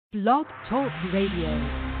Blog Talk Radio.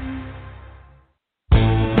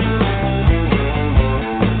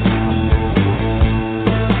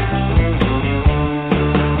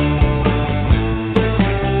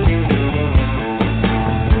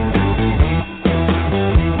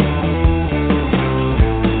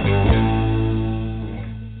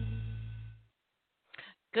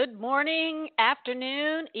 Good morning,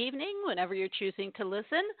 afternoon, evening, whenever you're choosing to listen.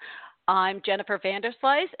 I'm Jennifer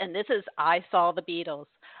Vanderslice, and this is I Saw the Beatles.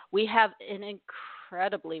 We have an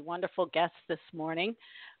incredibly wonderful guest this morning.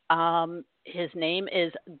 His name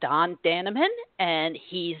is Don Dannemann, and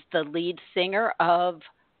he's the lead singer of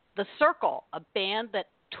The Circle, a band that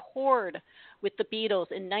toured with the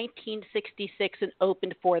Beatles in 1966 and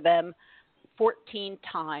opened for them 14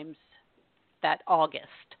 times that August.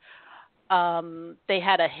 They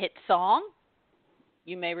had a hit song,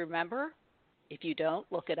 you may remember. If you don't,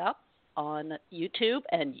 look it up on YouTube,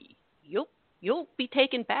 and you'll be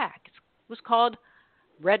taken back. It was called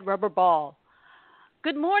Red Rubber Ball.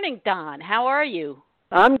 Good morning, Don. How are you?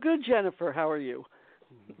 I'm good, Jennifer. How are you?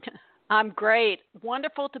 I'm great.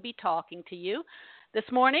 Wonderful to be talking to you this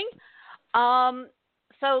morning.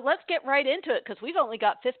 So let's get right into it, because we've only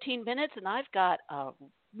got 15 minutes, and I've got a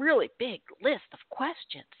really big list of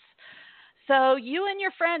questions. So you and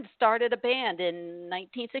your friends started a band in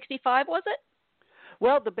 1965, was it?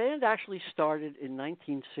 Well, the band actually started in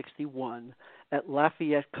 1961 at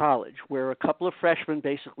Lafayette College, where a couple of freshmen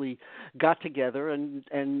basically got together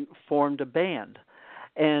and formed a band.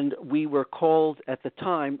 And we were called at the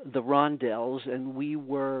time the Rondells, and we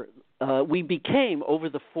became, over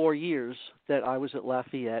the 4 years that I was at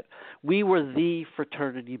Lafayette, we were the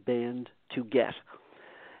fraternity band to get.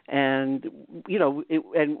 And,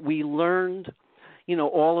 and we learned,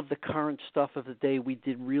 all of the current stuff of the day. We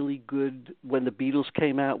did really good when the Beatles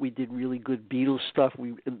came out. We did really good Beatles stuff,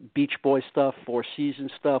 Beach Boy stuff, Four Seasons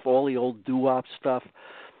stuff, all the old doo-wop stuff.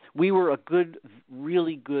 We were a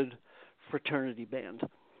really good fraternity band.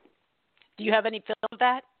 Do you have any film of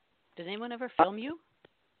that? Did anyone ever film you?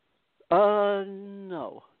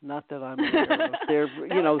 No, not that I'm aware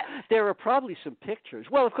of. There are probably some pictures.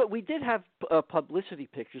 Well, of course, we did have publicity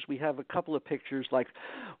pictures. We have a couple of pictures, like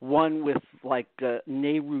one with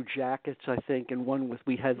Nehru jackets, I think, and one with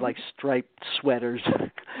we had like striped sweaters.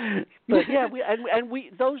 But yeah,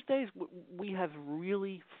 we those days we have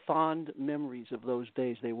really fond memories of those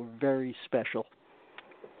days. They were very special.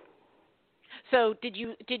 So did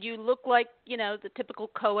you look like, the typical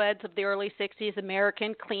co-eds of the early 60s,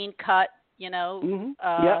 American, clean cut,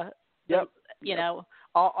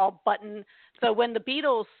 all button. So when the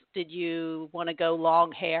Beatles, did you want to go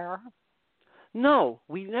long hair? No,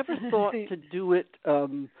 we never thought to do it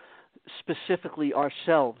specifically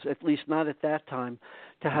ourselves, at least not at that time,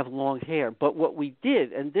 to have long hair. But what we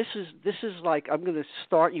did, and this is like, I'm going to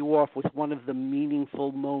start you off with one of the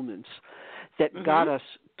meaningful moments that got us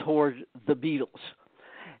toward the Beatles.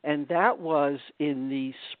 And that was in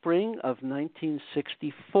the spring of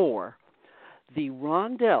 1964. The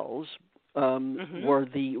Rondells were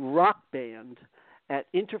the rock band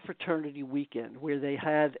at Interfraternity Weekend, where they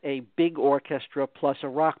had a big orchestra plus a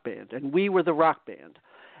rock band. And we were the rock band.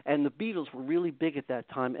 And the Beatles were really big at that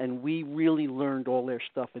time, and we really learned all their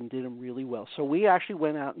stuff and did them really well. So we actually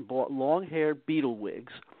went out and bought long-haired Beatle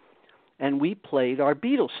wigs, and we played our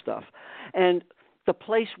Beatles stuff. And the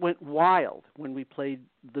place went wild when we played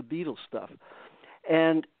the Beatles stuff.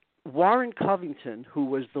 And Warren Covington, who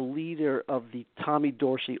was the leader of the Tommy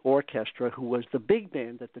Dorsey Orchestra, who was the big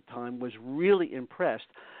band at the time, was really impressed.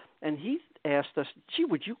 And he asked us, gee,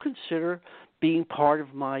 would you consider being part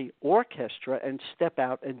of my orchestra and step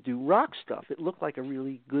out and do rock stuff? It looked like a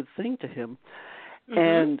really good thing to him.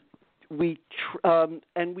 And we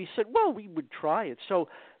said, well, we would try it. So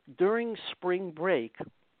during spring break,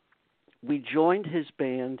 we joined his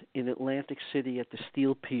band in Atlantic City at the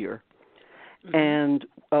Steel Pier, and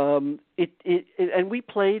and we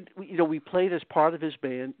played. We played as part of his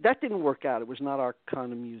band. That didn't work out. It was not our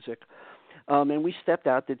kind of music, and we stepped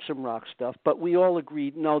out, did some rock stuff. But we all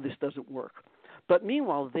agreed, no, this doesn't work. But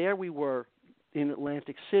meanwhile, there we were in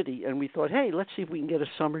Atlantic City, and we thought, hey, let's see if we can get a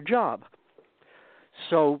summer job.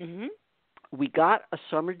 So we got a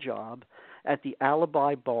summer job at the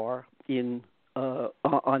Alibi Bar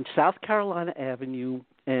on South Carolina Avenue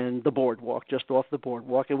and the boardwalk, just off the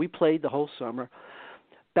boardwalk, and we played the whole summer.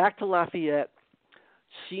 Back to Lafayette,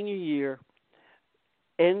 senior year,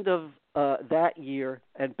 end of that year,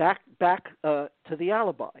 and back to the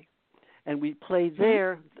Alibi. And we played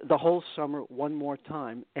there the whole summer one more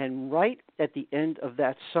time. And right at the end of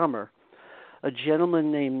that summer, a gentleman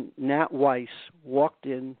named Nat Weiss walked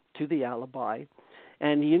in to the Alibi,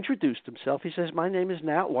 and he introduced himself. He says, "My name is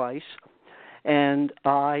Nat Weiss, and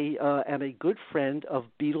I am a good friend of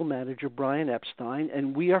Beatle manager Brian Epstein,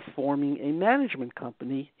 and we are forming a management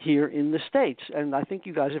company here in the States, and I think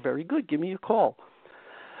you guys are very good. Give me a call."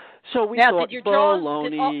 So we thought,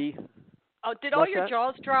 baloney. Did all your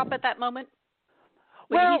jaws drop at that moment?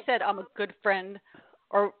 When he said, "I'm a good friend,"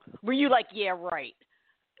 or were you like, "Yeah, right"?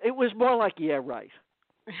 It was more like, "Yeah, right."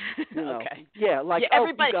 You know? Okay. Yeah, like,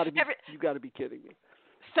 everybody, you got to be kidding me.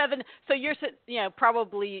 7. So you're,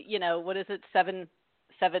 probably, what is it? 7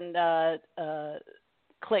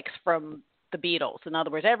 clicks from the Beatles. In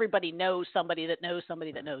other words, everybody knows somebody that knows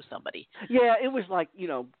somebody that knows somebody. Yeah, it was like,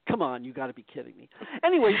 come on, you got to be kidding me.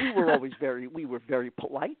 Anyway, we were very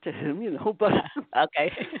polite to him, but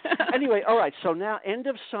okay. Anyway, all right. So now, end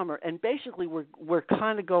of summer, and basically we're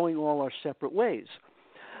kind of going all our separate ways.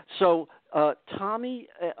 So Tommy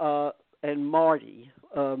and Marty,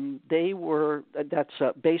 that's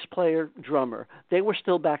bass player, drummer. They were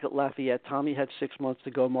still back at Lafayette. Tommy had 6 months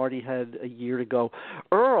to go. Marty had a year to go.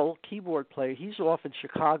 Earl, keyboard player, he's off in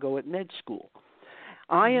Chicago at med school.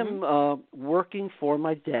 I am working for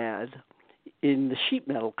my dad in his sheet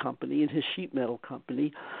metal company,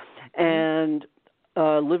 and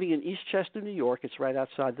living in Eastchester, New York. It's right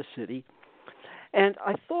outside the city. And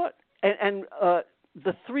I thought,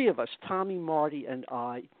 the three of us, Tommy, Marty, and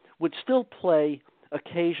I, would still play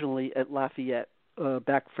occasionally at Lafayette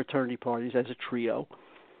back fraternity parties as a trio.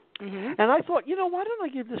 Mm-hmm. And I thought, why don't I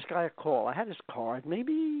give this guy a call? I had his card.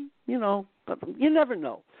 Maybe, but you never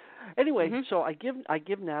know. Anyway, so I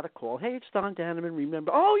give Nat a call. "Hey, it's Don Dannemann,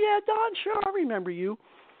 remember?" "Oh, yeah, Don, sure, I remember you."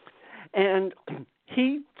 And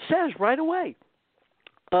he says right away,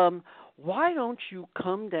 "Why don't you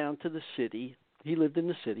come down to the city?" He lived in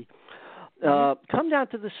the city. "Come down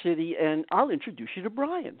to the city, and I'll introduce you to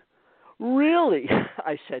Brian." "Really?"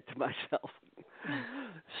 I said to myself.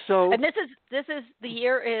 So, and this is the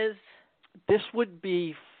year is. This would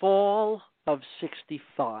be fall of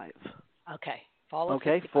 '65. Okay, fall of.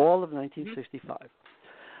 Okay, 65. Fall of 1965.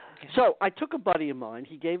 Okay. So I took a buddy of mine.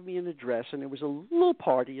 He gave me an address, and it was a little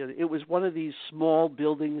party. It was one of these small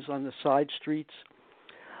buildings on the side streets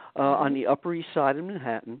on the Upper East Side of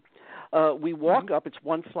Manhattan. We walk up. It's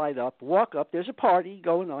one flight up. Walk up. There's a party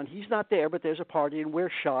going on. He's not there, but there's a party, and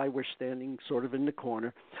we're shy. We're standing sort of in the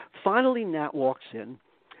corner. Finally, Nat walks in,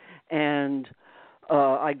 and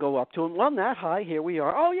I go up to him. "Well, Nat, hi, here we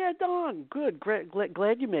are." "Oh, yeah, Don, good,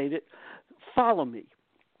 glad you made it. Follow me."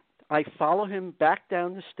 I follow him back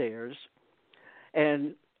down the stairs,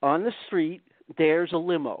 and on the street, there's a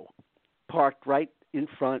limo parked right in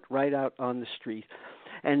front, right out on the street.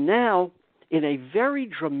 And now, in a very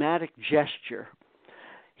dramatic gesture,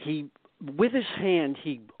 with his hand,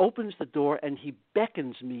 he opens the door and he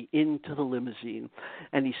beckons me into the limousine.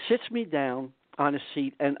 And he sits me down on a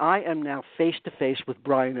seat, and I am now face to face with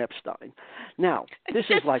Brian Epstein. Now, this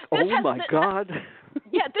is like, my God.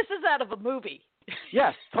 Yeah, this is out of a movie.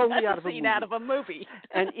 Yes, totally That's out of a movie. Out of a movie.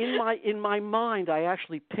 And in my mind, I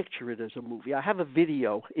actually picture it as a movie. I have a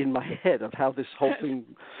video in my head of how this whole thing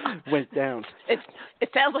went down. It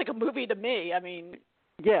sounds like a movie to me. I mean,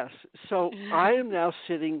 yes. So I am now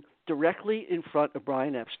sitting directly in front of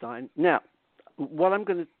Brian Epstein. Now, what I'm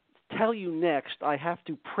going to tell you next, I have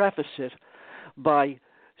to preface it by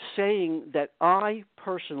saying that I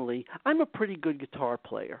personally, I'm a pretty good guitar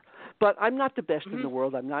player, but I'm not the best in the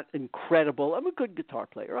world. I'm not incredible. I'm a good guitar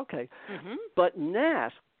player, okay. But Nat,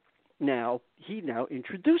 he now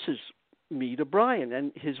introduces me to Brian,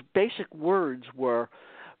 and his basic words were,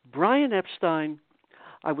 "Brian Epstein,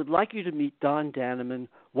 I would like you to meet Don Dannemann,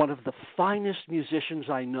 one of the finest musicians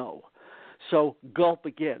I know." So gulp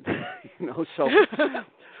again, so...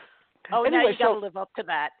 Oh, anyway, now you got to live up to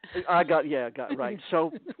that. I got right.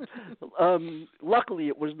 So, luckily,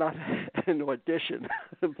 it was not an audition.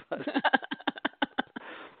 But,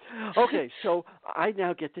 okay, so I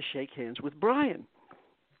now get to shake hands with Brian,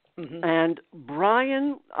 and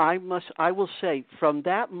Brian, I will say, from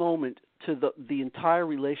that moment to the entire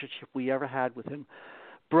relationship we ever had with him,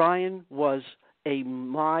 Brian was a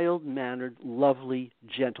mild-mannered, lovely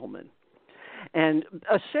gentleman. And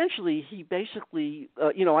essentially, he basically,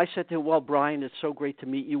 I said to him, "Well, Brian, it's so great to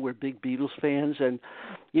meet you. We're big Beatles fans, and,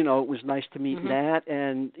 it was nice to meet Nat,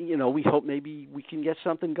 and, we hope maybe we can get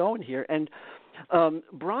something going here." And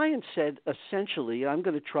Brian said, essentially, I'm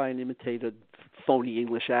going to try and imitate a phony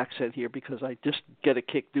English accent here because I just get a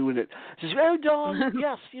kick doing it. He says, "Oh, Don,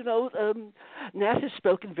 yes, Nat has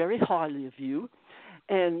spoken very highly of you.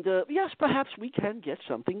 And, yes, perhaps we can get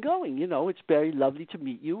something going. It's very lovely to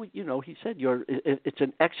meet you. He said, it's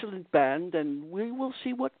an excellent band, and we will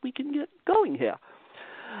see what we can get going here."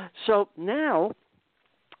 So now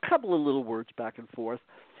couple of little words back and forth.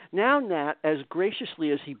 Now Nat, as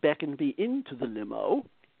graciously as he beckoned me into the limo,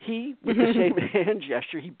 he, with the same hand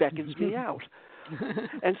gesture, he beckons me out.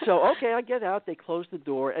 And so, okay, I get out, they close the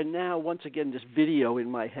door, and now, once again, this video in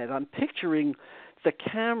my head. I'm picturing the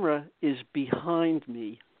camera is behind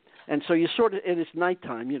me. And so you sort of, and it's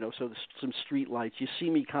nighttime, so there's some street lights. You see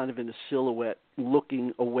me kind of in a silhouette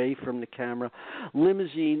looking away from the camera.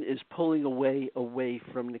 Limousine is pulling away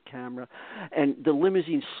from the camera. And the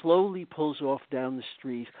limousine slowly pulls off down the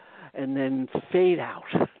street and then fade out.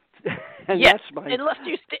 And yes, that's my...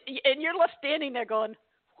 and you're left standing there going,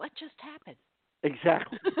 what just happened?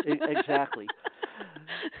 Exactly.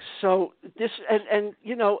 So this,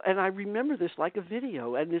 and I remember this like a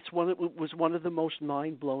video, and it was one of the most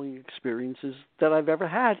mind-blowing experiences that I've ever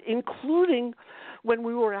had, including when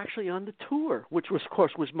we were actually on the tour, which was, of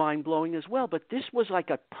course, was mind-blowing as well. But this was like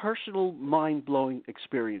a personal mind-blowing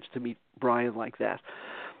experience to meet Brian like that.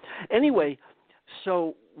 Anyway,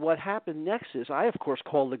 so what happened next is I, of course,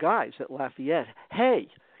 called the guys at Lafayette. Hey,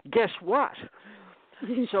 guess what?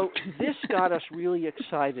 So this got us really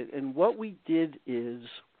excited, and what we did is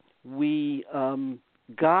we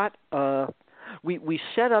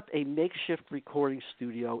set up a makeshift recording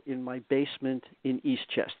studio in my basement in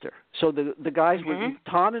Eastchester. So the guys were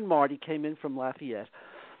Tom and Marty came in from Lafayette.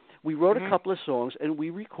 We wrote a couple of songs and we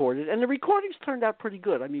recorded, and the recordings turned out pretty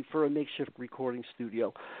good. I mean, for a makeshift recording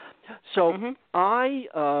studio. So I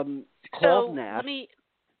called Nat. Let me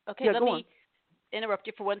interrupt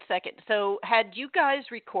you for 1 second. So had you guys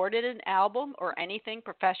recorded an album or anything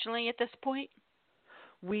professionally at this point?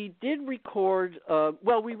 We did record.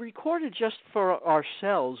 We recorded just for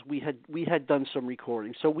ourselves. We had done some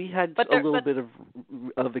recording, so we had a little bit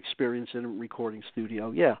of experience in a recording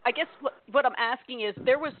studio. Yeah. I guess what I'm asking is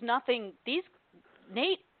there was nothing.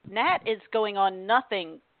 Nat is going on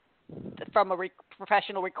nothing from a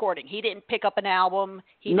professional recording. He didn't pick up an album.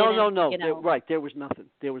 No. Right, there was nothing.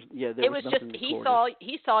 There was just recorded.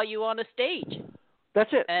 he saw you on a stage.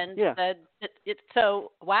 That's it. And said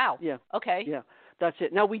so. Wow. Yeah. Okay. Yeah. That's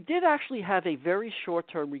it. Now, we did actually have a very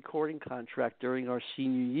short-term recording contract during our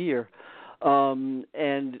senior year,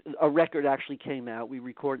 and a record actually came out. We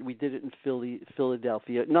did it in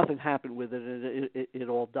Philadelphia. Nothing happened with it, and it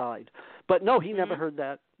all died. But no, he never heard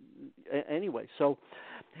that anyway. So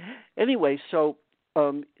we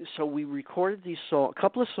recorded a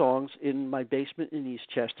couple of songs in my basement in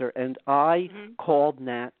Eastchester, and I called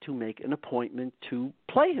Nat to make an appointment to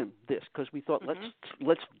play him this, because we thought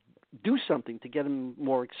let's do something to get him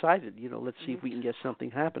more excited. Let's see if we can get something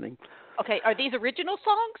happening. Okay, are these original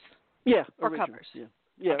songs? Yeah, or original. Covers?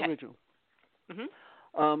 Yeah, okay. Original.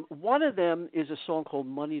 One of them is a song called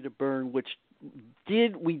 "Money to Burn," which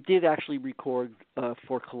we did actually record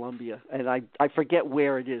for Columbia, and I forget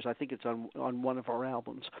where it is. I think it's on one of our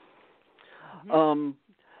albums.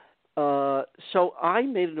 So I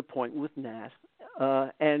made an appointment with Nat.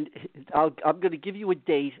 And I'm going to give you a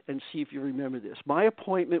date and see if you remember this. My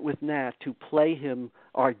appointment with Nat to play him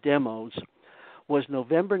our demos was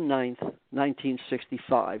November 9th,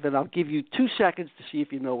 1965. And I'll give you 2 seconds to see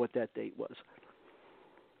if you know what that date was.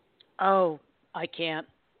 Oh, I can't.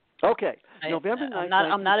 Okay. November 9th,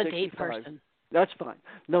 I'm not a date person. That's fine.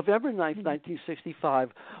 November 9th,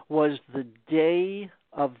 1965 was the day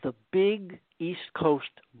of the big East Coast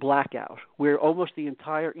blackout, where almost the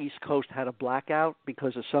entire East Coast had a blackout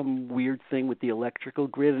because of some weird thing with the electrical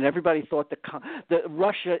grid, and everybody thought that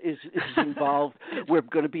Russia is involved. We're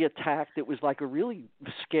going to be attacked. It was like a really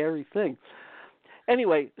scary thing.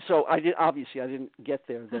 Anyway, so I didn't get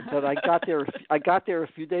there then, but I got there. I got there a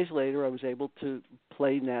few days later. I was able to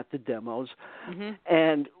play Nat the demos,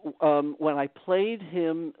 and when I played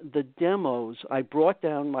him the demos, I brought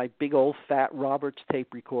down my big old fat Roberts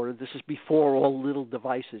tape recorder. This is before all little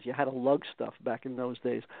devices. You had to lug stuff back in those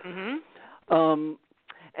days.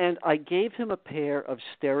 And I gave him a pair of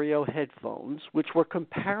stereo headphones, which were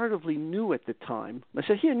comparatively new at the time. I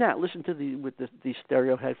said, "Here, Nat, listen to these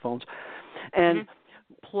stereo headphones, and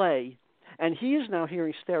play." And he is now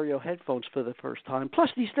hearing stereo headphones for the first time. Plus,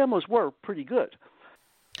 these demos were pretty good.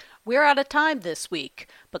 We're out of time this week,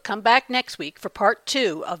 but come back next week for part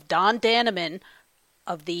 2 of Don Dannemann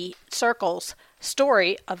of the Circles'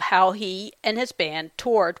 story of how he and his band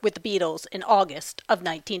toured with the Beatles in August of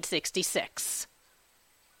 1966.